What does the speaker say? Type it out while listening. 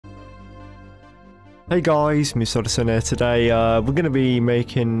Hey guys, Musodison here. Today we're going to be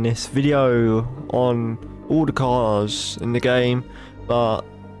making this video on all the cars in the game, but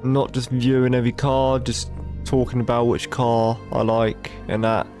not just viewing every car, just talking about which car I like and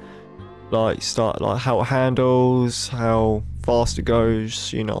that, like how it handles, how fast it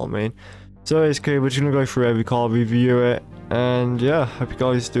goes, you know what I mean. So basically we're just going to go through every car, review it, and yeah, hope you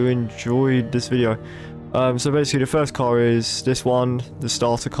guys do enjoy this video. So basically the first car is this one, the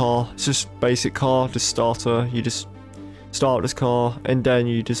starter car. It's just basic car, just starter. You just start this car and then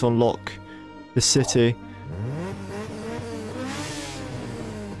you just unlock the city.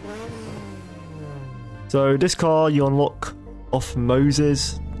 So this car you unlock off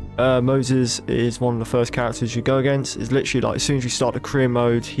Moses. Moses is one of the first characters you go against. It's literally like as soon as you start the career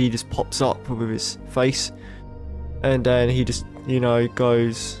mode, he just pops up with his face. And then he just, you know,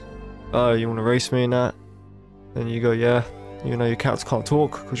 goes, oh, you want to race me in that? And you go, yeah. You know, your character can't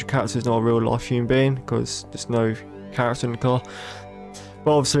talk because your character is not a real life human being because there's no character in the car.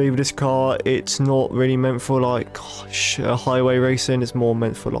 But obviously with this car, it's not really meant for like highway racing. It's more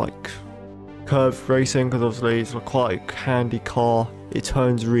meant for like curve racing because obviously it's quite a handy car. It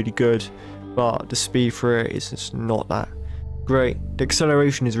turns really good, but the speed for it is just not that great. The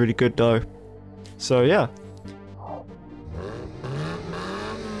acceleration is really good though. So yeah.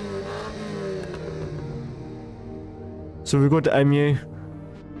 So we've got the MU.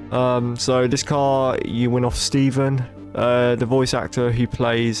 So this car you win off Steven, the voice actor who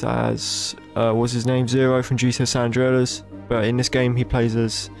plays as what's his name, Zero from GTA San Andreas, but in this game he plays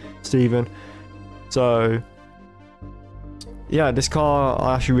as Steven. So yeah, this car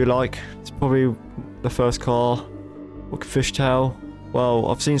I actually really like. It's probably the first car with fishtail. Well,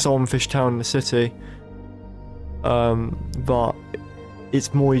 I've seen someone fishtail in the city, but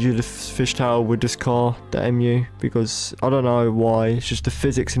it's more easier to fishtail with this car, the MU, because I don't know why, it's just the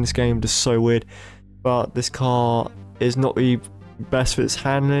physics in this game just so weird. But this car is not really best for its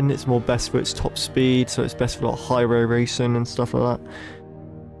handling, it's more best for its top speed, so it's best for like highway racing and stuff like that.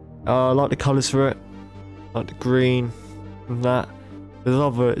 I like the colours for it, like the green and that.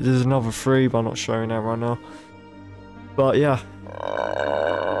 There's another three, but I'm not showing that right now. But yeah.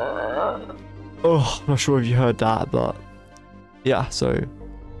 Oh, I'm not sure if you heard that, but yeah, so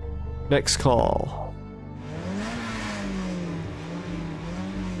next car.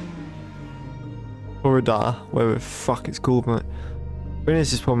 Corridor, whatever the fuck it's called, mate. I think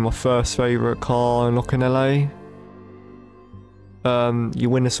this is probably my first favourite car unlock in LA. You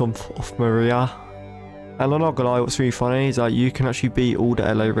win this off Maria. And I'm not gonna lie, what's really funny is that you can actually beat all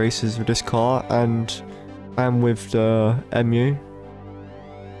the LA races with this car and with the MU.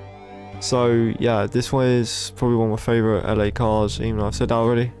 So yeah, this one is probably one of my favourite LA cars, even though I've said that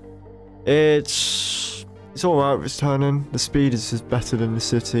already. It's alright with its turning. The speed is just better than the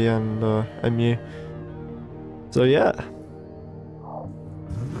city and MU. So yeah.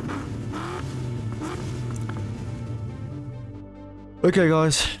 Okay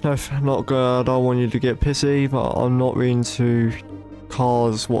guys, no, not good. I don't want you to get pissy, but I'm not really into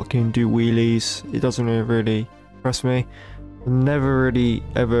cars what can do wheelies. It doesn't really impress me. I've never really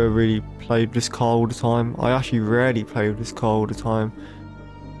ever really played this car all the time. I actually rarely play with this car all the time.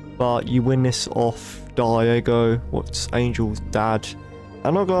 But you win this off Diego, what's Angel's dad.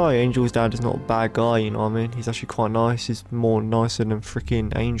 And not gonna lie, Angel's dad is not a bad guy, you know what I mean? He's actually quite nice, he's more nicer than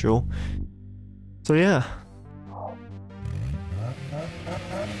freaking Angel. So yeah.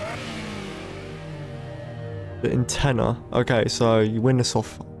 The antenna. Okay, so you win this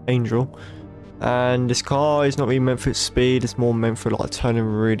off Angel. And this car is not really meant for its speed, it's more meant for like turning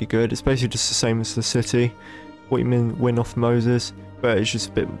really good. It's basically just the same as the city, what you win off Moses, but it's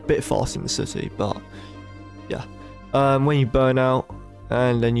just a bit faster in the city, but yeah. When you burn out,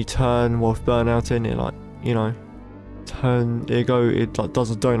 and then you turn whilst burnout in it, like, you know, it like does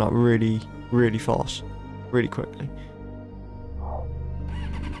a donut really fast, really quickly.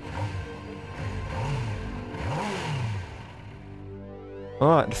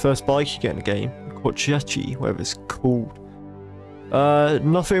 Alright, the first bike you get in the game, Kochiachi, whatever it's called.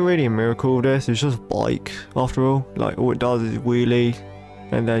 Nothing really a miracle with this, it's just a bike after all. Like, all it does is wheelie,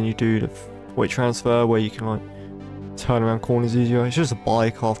 and then you do the weight transfer where you can like turn around corners easier. It's just a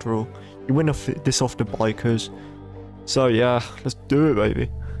bike after all. You win this off the bikers. So yeah, let's do it, baby.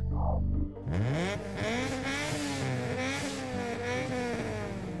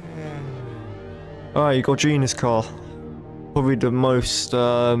 Alright, you got Gina's car. Probably the most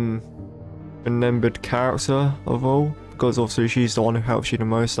remembered character of all, because obviously she's the one who helps you the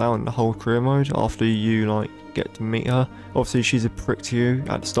most out in the whole career mode after you like get to meet her. Obviously she's a prick to you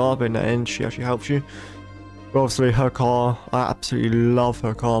at the start, but in the end she actually helps you. But obviously her car, I absolutely love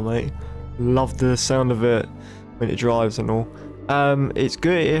her car, mate. Love the sound of it when it drives and all. It's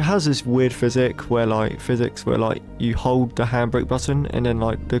good. It has this weird physics where like you hold the handbrake button and then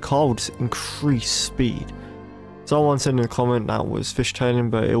like the car will just increase speed. Someone said in a comment that was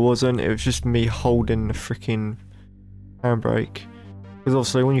fishtailing, but it wasn't. It was just me holding the freaking handbrake. Because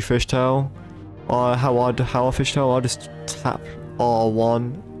obviously when you fishtail, how I fishtail, I just tap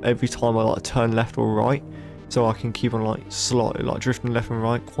R1 every time I like turn left or right, so I can keep on like slightly like drifting left and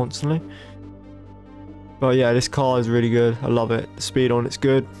right constantly. But yeah, this car is really good. I love it. The speed on it's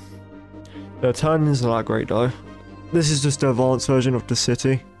good. The turnings are that great though. This is just the advanced version of the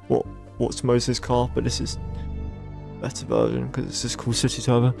City. What's Moses' car, but this is better version because it's just called City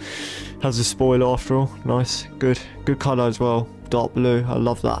Turbo. Has a spoiler after all. Nice, good colour as well. Dark blue. I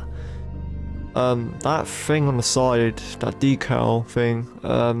love that. That thing on the side, that decal thing.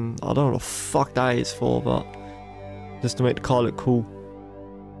 I don't know what the fuck that is for, but just to make the car look cool.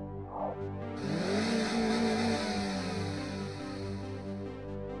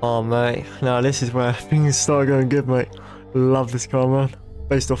 Oh mate, now this is where things start going good, mate. Love this car, man.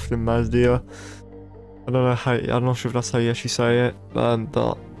 Based off the Mazda. I don't know how, I'm not sure if that's how you actually say it,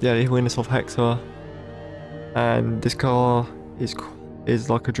 but yeah, you win this off Hector. And this car is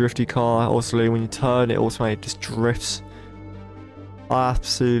like a drifty car. Obviously, when you turn, it automatically just drifts. I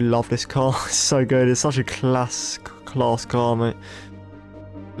absolutely love this car. It's so good. It's such a class car, mate.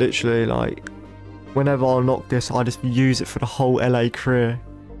 Literally, like, whenever I unlock this, I just use it for the whole LA career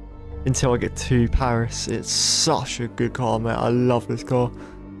until I get to Paris. It's such a good car, mate. I love this car.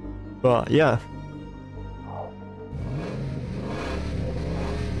 But yeah.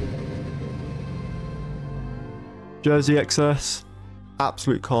 Jersey XS,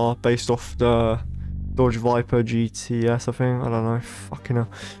 absolute car based off the Dodge Viper GTS, I think. I don't know, fucking hell.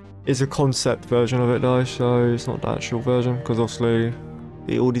 It's a concept version of it though, so it's not the actual version, because obviously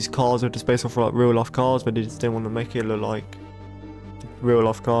all these cars are just based off like real life cars, but they just didn't want to make it look like a real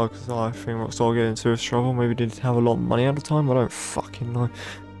life car, because I think Rockstar get into serious trouble. Maybe they didn't have a lot of money at the time, I don't fucking know.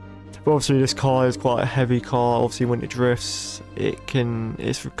 But obviously this car is quite a heavy car. Obviously when it drifts,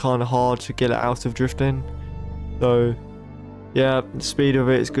 it's kind of hard to get it out of drifting. So yeah, the speed of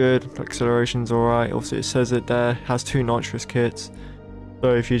it is good, acceleration's alright. Obviously it says it there, has 2 nitrous kits.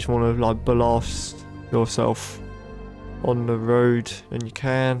 So if you just want to like blast yourself on the road, then you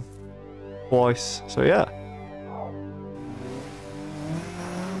can. Twice, so yeah.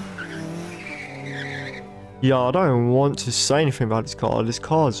 Yeah, I don't want to say anything about this car. This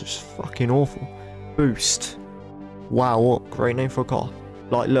car is just fucking awful. Boost. Wow, what great name for a car.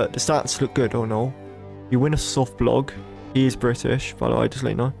 Like look, the stats look good or no. You win a soft blog. He is British, by the way, just let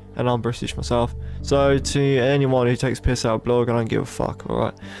you know. And I'm British myself. So to anyone who takes piss out of blog, I don't give a fuck,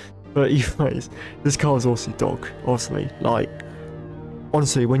 alright? But anyways, this car is also dog, honestly. Like,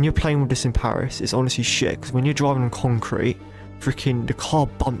 honestly, when you're playing with this in Paris, it's honestly shit. Because when you're driving on concrete, freaking the car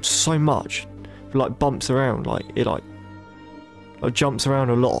bumps so much. It, like bumps around, like it like jumps around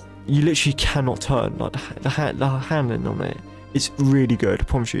a lot. You literally cannot turn. Like the handling on it. It's really good, I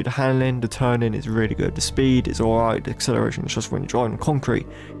promise you. The handling, the turning is really good. The speed is alright. The acceleration is just when you're driving on concrete,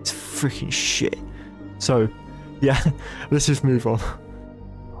 it's freaking shit. So, yeah, let's just move on.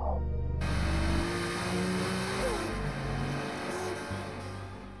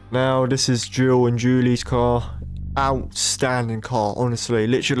 Now, this is Jill and Julie's car. Outstanding car, honestly.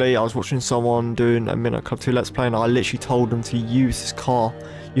 Literally, I was watching someone doing a Midnight Club 2 Let's Play, and I literally told them to use this car.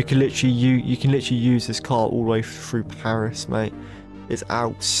 You can literally use this car all the way through Paris, mate. It's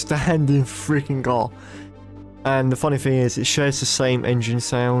outstanding freaking car. And the funny thing is, it shares the same engine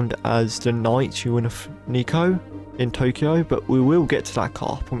sound as the Knight you win a Nico in Tokyo, but we will get to that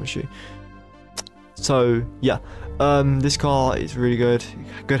car, I promise you. So yeah, this car is really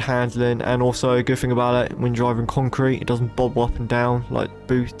good handling, and also a good thing about it, when driving concrete, it doesn't bob up and down like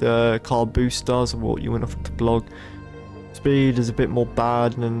the car boost does, or what you win off the blog. Speed is a bit more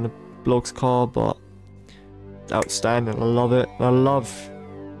bad than the blog's car, but outstanding. I love it. I love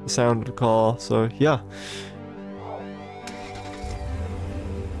the sound of the car, so yeah.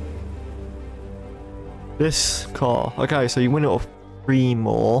 This car, okay, so you win it off 3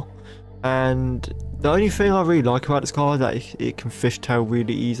 more, and the only thing I really like about this car is that it can fishtail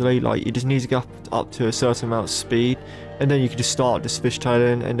really easily. Like, you just need to get up to a certain amount of speed, and then you can just start this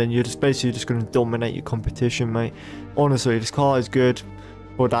fishtailing, and then you're just basically just going to dominate your competition, mate. Honestly, this car is good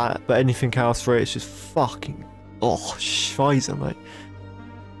for that, but anything else for it is just fucking, oh, scheiße, mate.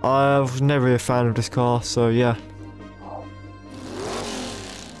 I was never a fan of this car, so yeah.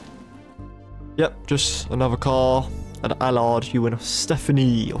 Yep, just another car. An Allard, you win a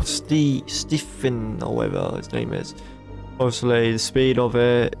Stephanie, or Stephen, or whatever his name is. Obviously, the speed of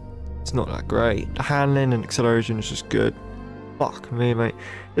it it's not that great. The handling and acceleration is just good. Fuck me, mate.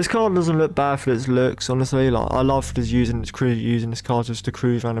 This car doesn't look bad for its looks, honestly. Like, I love just using this car just to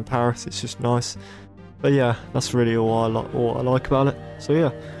cruise around in Paris. It's just nice. But yeah, that's really all I like about it. So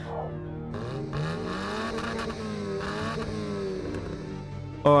yeah.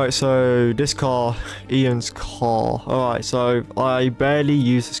 Alright, so this car, Ian's car. Alright, so I barely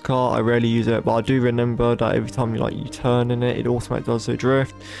use this car, I rarely use it, but I do remember that every time you turn in it, it automatically does the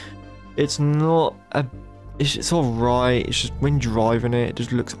drift. It's not a... It's alright, it's just when driving it, it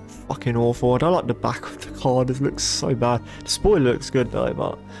just looks fucking awful. I don't like the back of the car, this looks so bad. The spoiler looks good though,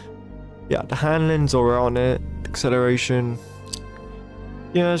 but... Yeah, the handling's alright on it, the acceleration...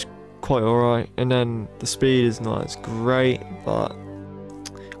 Yeah, it's quite alright. And then the speed is not as great, but...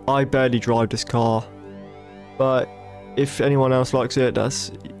 I barely drive this car, but if anyone else likes it,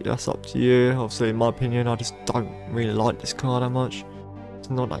 that's up to you. Obviously, in my opinion, I just don't really like this car that much. It's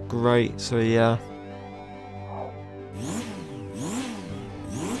not that great, so yeah.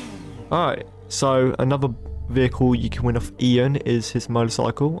 Alright, so another vehicle you can win off Ian is his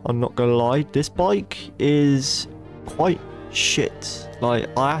motorcycle. I'm not gonna lie, this bike is quite shit. Like,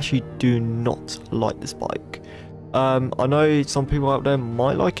 I actually do not like this bike. I know some people out there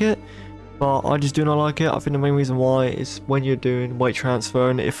might like it, but I just do not like it. I think the main reason why is when you're doing weight transfer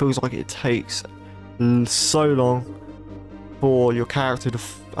and it feels like it takes so long for your character to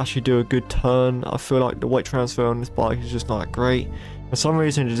actually do a good turn. I feel like the weight transfer on this bike is just not that great. For some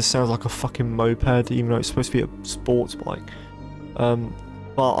reason it just sounds like a fucking moped, even though it's supposed to be a sports bike.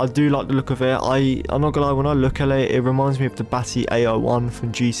 But I do like the look of it. I'm not gonna lie, when I look at it, it reminds me of the Batty 801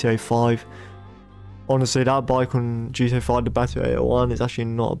 from GTA 5. Honestly, that bike on GTA 5, the Batty 801, is actually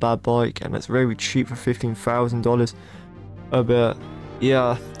not a bad bike, and it's very cheap for $15,000. But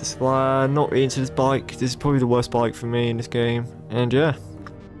yeah, that's why I'm not really into this bike. This is probably the worst bike for me in this game, and yeah.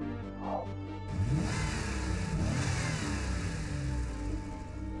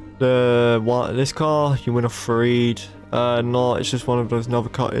 This car, you win a Freed. No, it's just one of those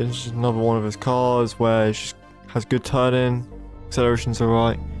it's just another one of his cars where it just has good turning, acceleration's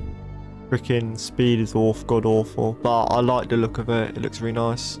alright. Freaking speed is god awful, but I like the look of it. It looks really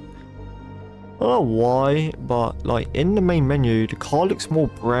nice. I don't know why, but like in the main menu, the car looks more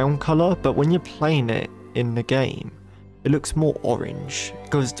brown color, but when you're playing it in the game, it looks more orange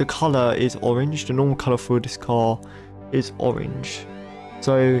because the color is orange. The normal color for this car is orange.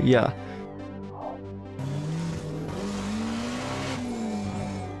 So yeah.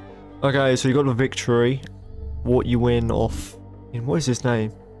 Okay, so you got the victory. What you win off? What is his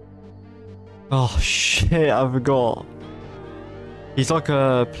name? Oh shit, I forgot. He's like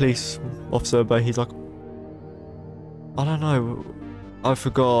a police officer, but he's like... I don't know. I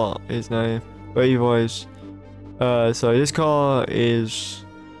forgot his name. But anyways, so this car is...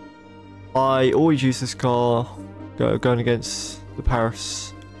 I always use this car going against the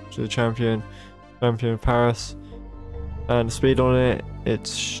Paris, which is the champion of Paris. And the speed on it,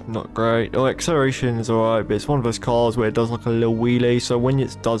 it's not great. Oh, acceleration is alright, but it's one of those cars where it does like a little wheelie, so when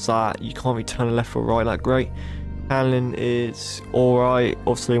it does that, you can't really turn left or right that great. Handling is alright.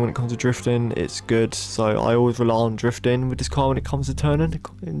 Obviously, when it comes to drifting, it's good, so I always rely on drifting with this car when it comes to turning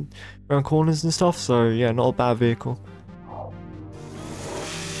around corners and stuff, so yeah, not a bad vehicle.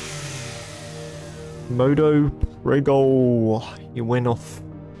 Modo Prego, you win off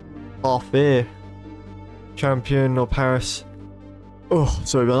half here. Champion of Paris. Oh,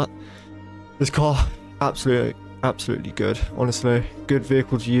 sorry about that. This car, absolutely good. Honestly, good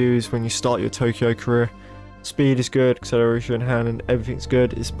vehicle to use when you start your Tokyo career. Speed is good, acceleration, handling, everything's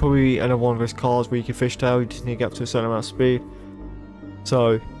good. It's probably another one of those cars where you can fishtail. You just need to get up to a certain amount of speed.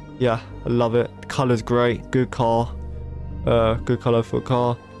 So yeah, I love it. The color's great. Good car. Good color for a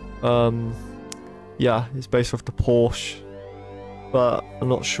car. Yeah, it's based off the Porsche, but I'm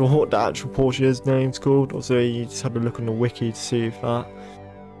not sure what the actual Porsche's name's called. Also, you just had to look on the wiki to see if that.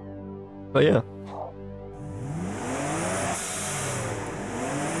 But yeah.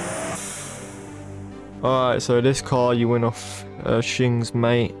 Alright, so this car you win off Shing's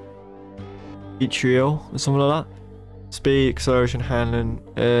mate, Ichio, or something like that. Speed, acceleration, handling.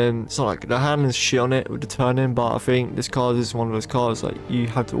 It's not like the handling's shit on it with the turning, but I think this car is one of those cars that you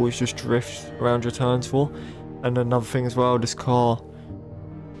have to always just drift around your turns for. And another thing as well, this car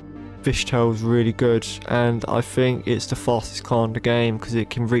fishtail is really good, and I think it's the fastest car in the game because it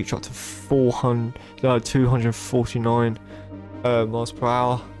can reach up to 249 miles per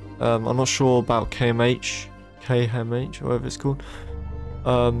hour. I'm not sure about KMH, or whatever it's called.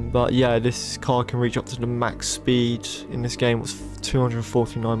 But yeah, this car can reach up to the max speed in this game was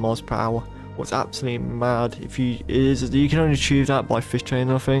 249 miles per hour, what's absolutely mad, if you can only achieve that by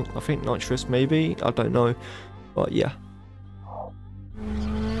fishtailing, I think nitrous maybe, I don't know, but yeah.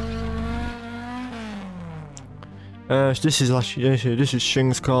 This is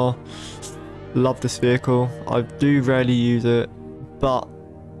Shing's car. Love this vehicle. I do rarely use it, but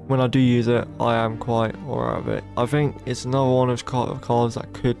when I do use it, I am quite alright with it. I think it's another one of cars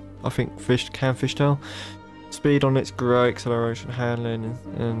that could, I think, can fishtail. Speed on it's great, acceleration, handling,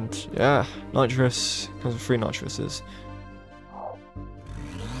 and yeah, nitrous comes with 3 nitruses.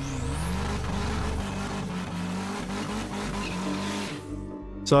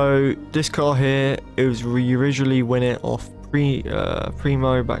 So this car here, you originally win it off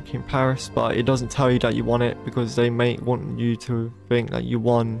Primo back in Paris, but it doesn't tell you that you won it because they may want you to think that you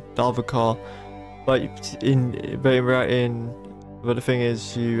won the other car. But but the thing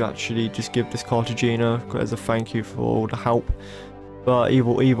is, you actually just give this car to Gina as a thank you for all the help. But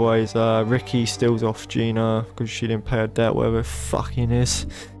either ways, Ricky steals off Gina because she didn't pay her debt, whatever it fucking is.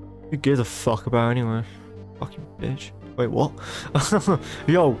 Who gives a fuck about her anyway? Fucking bitch. Wait, what?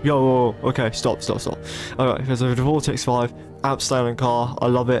 yo, okay, stop. Alright, so the Vortex 5, outstanding car, I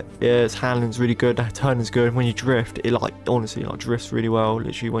love it. Yeah, its handling's really good, the turn is good. When you drift, it honestly drifts really well.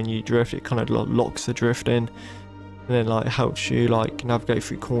 Literally, when you drift, it kind of locks the drift in, and then helps you navigate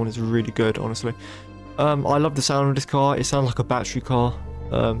through corners really good, honestly. I love the sound of this car. It sounds like a battery car,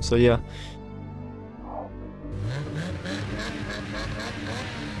 so yeah.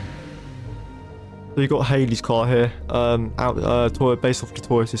 So you got Haley's car here, based off the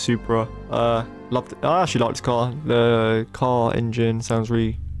Toyota Supra. Loved it. I actually like this car. The car engine sounds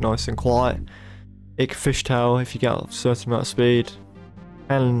really nice and quiet. It can fishtail if you get a certain amount of speed.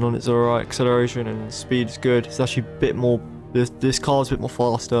 Handling on it's alright. Acceleration and speed is good. It's actually a bit more. This car is a bit more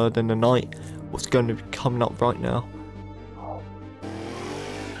faster than the Knight. What's going to be coming up right now?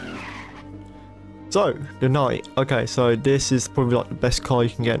 So the Knight. Okay, so this is probably the best car you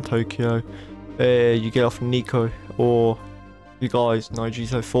can get in Tokyo. You get off Nico, or you guys know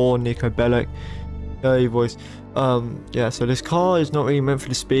GT4, Nico Bellic. You boys. Yeah, so this car is not really meant for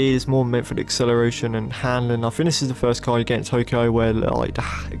the speed, it's more meant for the acceleration and handling. I think this is the first car you get in Tokyo where the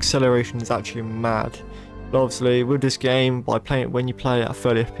acceleration is actually mad. But obviously with this game, when you play at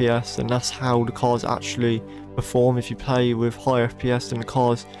 30 FPS, and that's how the cars actually perform. If you play with high FPS, then the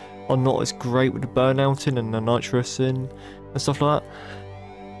cars are not as great with the burnouting and the nitrous and stuff like that.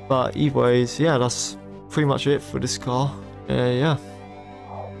 But either ways, yeah, that's pretty much it for this car. Yeah.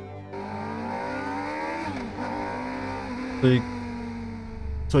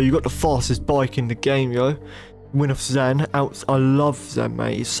 So you got the fastest bike in the game, yo. Win off Zen. I love Zen,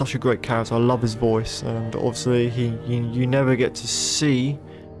 mate. He's such a great character. I love his voice, and obviously you never get to see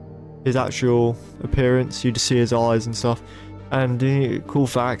his actual appearance. You just see his eyes and stuff. And the cool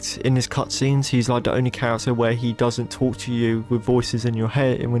fact, in his cutscenes, he's the only character where he doesn't talk to you with voices in your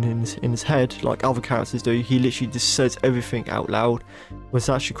head, and when in his head, like other characters do. He literally just says everything out loud, which is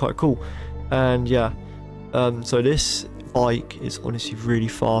actually quite cool. And yeah, so this bike is honestly really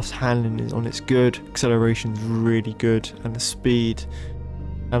fast. Handling on it's good, acceleration's really good, and the speed.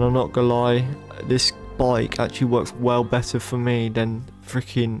 And I'm not gonna lie, this bike actually works well better for me than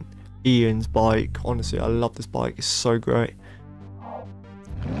freaking Ian's bike. Honestly, I love this bike. It's so great.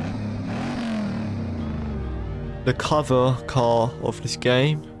 The cover car of this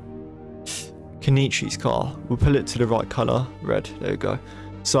game, Kenichi's car. We'll put it to the right colour, red. There we go.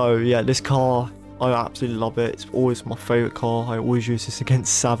 So yeah, this car, I absolutely love it. It's always my favourite car. I always use this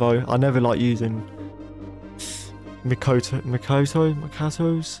against Savo. I never like using Mikoto's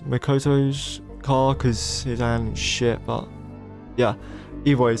car because his handling's shit. But yeah,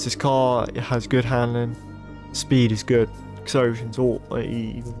 either way, this car, it has good handling. Speed is good. Acceleration's all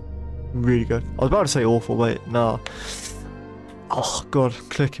really good. I was about to say awful, but nah. Oh god,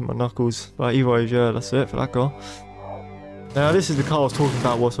 clicking my knuckles. But either way, yeah, that's it for that car. Now this is the car I was talking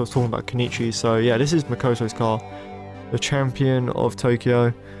about whilst I was talking about Kenichi. So yeah, this is Mikoto's car, the champion of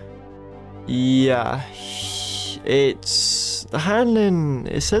Tokyo. Yeah, it's the handling.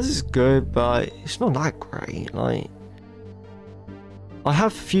 It says it's good, but it's not that great. I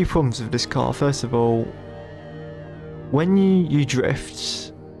have a few problems with this car. First of all, when you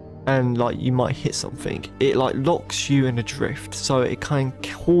drift and you might hit something, it locks you in a drift, so it can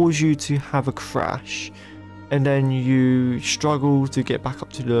cause you to have a crash, and then you struggle to get back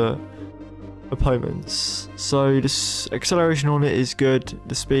up to the opponents. So this acceleration on it is good,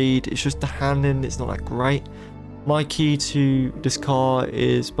 the speed, it's just the handling, it's not that great. My key to this car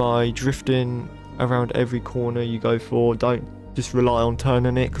is by drifting around every corner you go for. Don't just rely on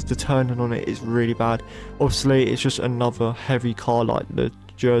turning it, because the turning on it is really bad. Obviously it's just another heavy car like the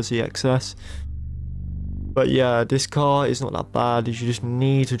Jersey XS. But yeah, this car is not that bad. You just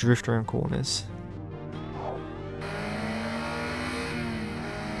need to drift around corners.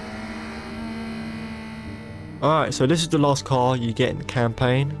 Alright, so this is the last car you get in the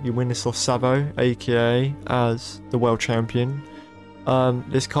campaign. You win this off Savo, aka as the world champion.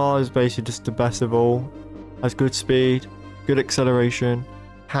 This car is basically just the best of all. Has good speed, good acceleration,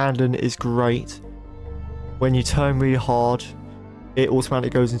 handling is great. When you turn really hard, it automatically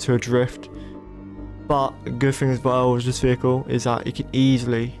goes into a drift. But a good thing as well with this vehicle is that it can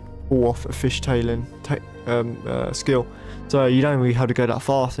easily pull off a fishtailing skill. So you don't really have to go that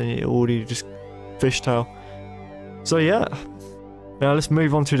fast and it already just fishtail. So yeah, now let's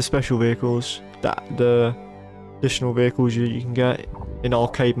move on to the special vehicles, the additional vehicles you can get in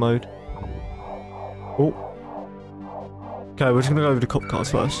arcade mode. Oh. Okay, we're just gonna go over the cop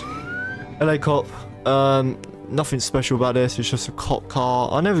cars first. LA Cop, nothing special about this, it's just a cop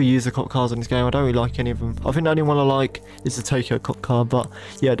car. I never use the cop cars in this game, I don't really like any of them. I think the only one I like is the Tokyo cop car, but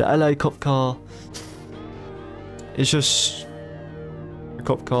yeah, the LA cop car, it's just a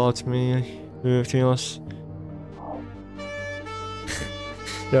cop car to me, everything else.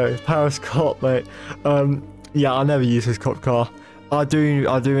 Yo, Paris cop, mate. Yeah, I never use this cop car. I do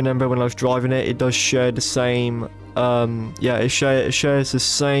remember when I was driving it, it does share the same, yeah, it shares the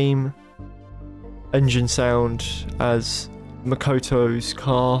same engine sound as Makoto's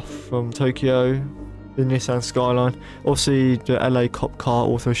car from Tokyo, the Nissan Skyline. Obviously, the LA cop car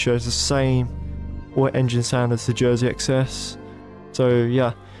also shares the same engine sound as the Jersey XS. So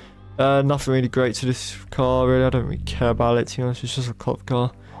yeah, nothing really great to this car, really. I don't really care about it, to be honest. It's just a cop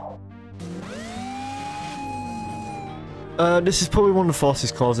car. This is probably one of the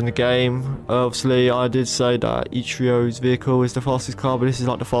fastest cars in the game. Obviously, I did say that Ichirio's vehicle is the fastest car, but this is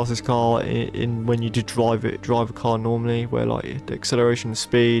like the fastest car in when you do drive a car normally, where like the acceleration and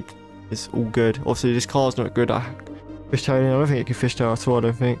speed is all good. Obviously, this car's not good at fishtailing. I don't think it can fishtail at all, I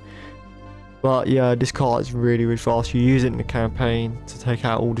don't think. But yeah, this car is really, really fast. You use it in the campaign to take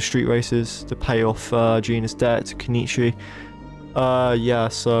out all the street races, to pay off Gina's debt to Kenichi. Yeah,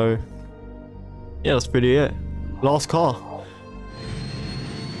 so yeah, that's pretty it. Last car.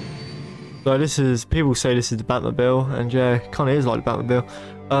 So this is, people say this is the Batmobile, and yeah, it kind of is like the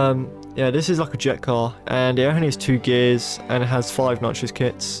Batmobile. Yeah, this is like a jet car, and it only has 2 gears, and it has 5 nitrous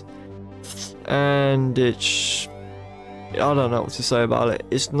kits. And it's, I don't know what to say about it.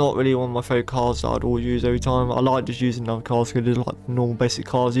 It's not really one of my favourite cars that I'd always use every time. I like just using other cars because they're like normal basic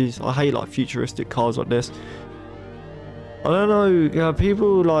cars. I hate like futuristic cars like this. I don't know, yeah,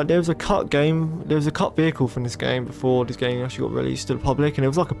 people like, there was a cut vehicle from this game before this game actually got released to the public, and it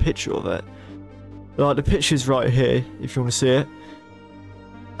was like a picture of it. Like the picture's right here if you want to see it.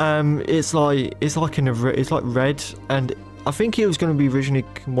 It's like red, and I think it was going to be originally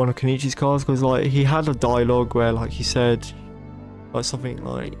one of Kenichi's cars, because like he had a dialogue where like he said like something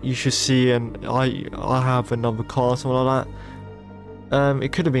like, you should see, and I have another car, something like that.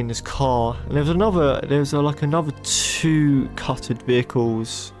 It could have been this car, and there was like another 2 cutted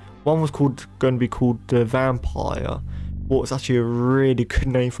vehicles. One was going to be called the Vampire, what was actually a really good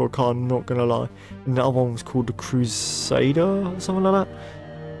name for a car, I'm not gonna lie. And the other one was called the Crusader or something like that.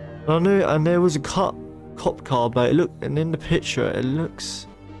 And there was a cop car, but and in the picture it looks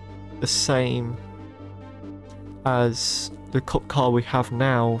the same as the cop car we have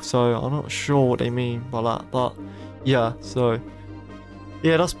now, so I'm not sure what they mean by that. But yeah, so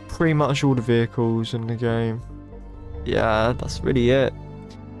yeah, that's pretty much all the vehicles in the game. Yeah, that's really it.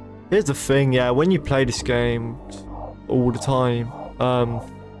 Here's the thing, yeah, when you play this game all the time,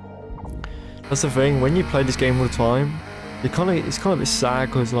 that's the thing, when you play this game all the time, it's kind of a bit sad,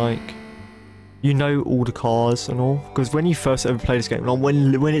 because like, you know all the cars and all, because when you first ever play this game, like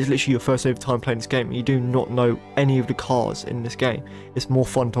when it's literally your first ever time playing this game, you do not know any of the cars in this game. It's more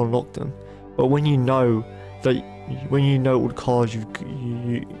fun to unlock them. But when you know that, when you know all the cars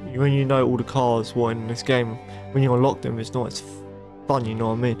when you know all the cars what in this game, when you unlock them, it's not as fun, you know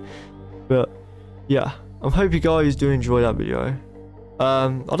what I mean? But yeah, I hope you guys do enjoy that video.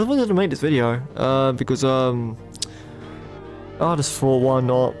 I just wanted to make this video because I just thought, why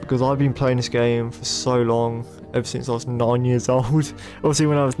not? Because I've been playing this game for so long, ever since I was 9 years old. Obviously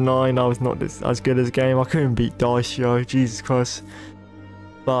when I was 9, I was not as good as the game. I couldn't beat Dice, yo, Jesus Christ.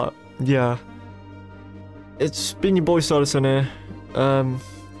 But yeah, it's been your boy Stardust here.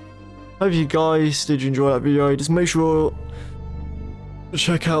 Hope you guys did enjoy that video. Just make sure to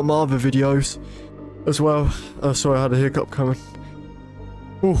check out my other videos as well. Sorry, I had a hiccup coming.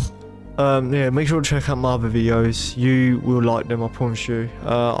 Ooh. Yeah, make sure to check out my other videos. You will like them, I promise you.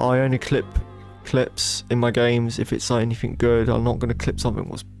 I only clip clips in my games. If it's like anything good, I'm not going to clip something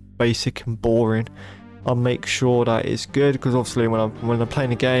that's basic and boring. I'll make sure that it's good, because obviously when I'm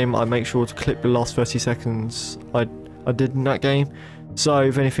playing a game, I make sure to clip the last 30 seconds I did in that game. So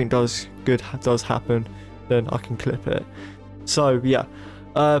if anything does happen, then I can clip it. So yeah,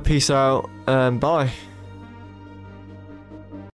 peace out and bye.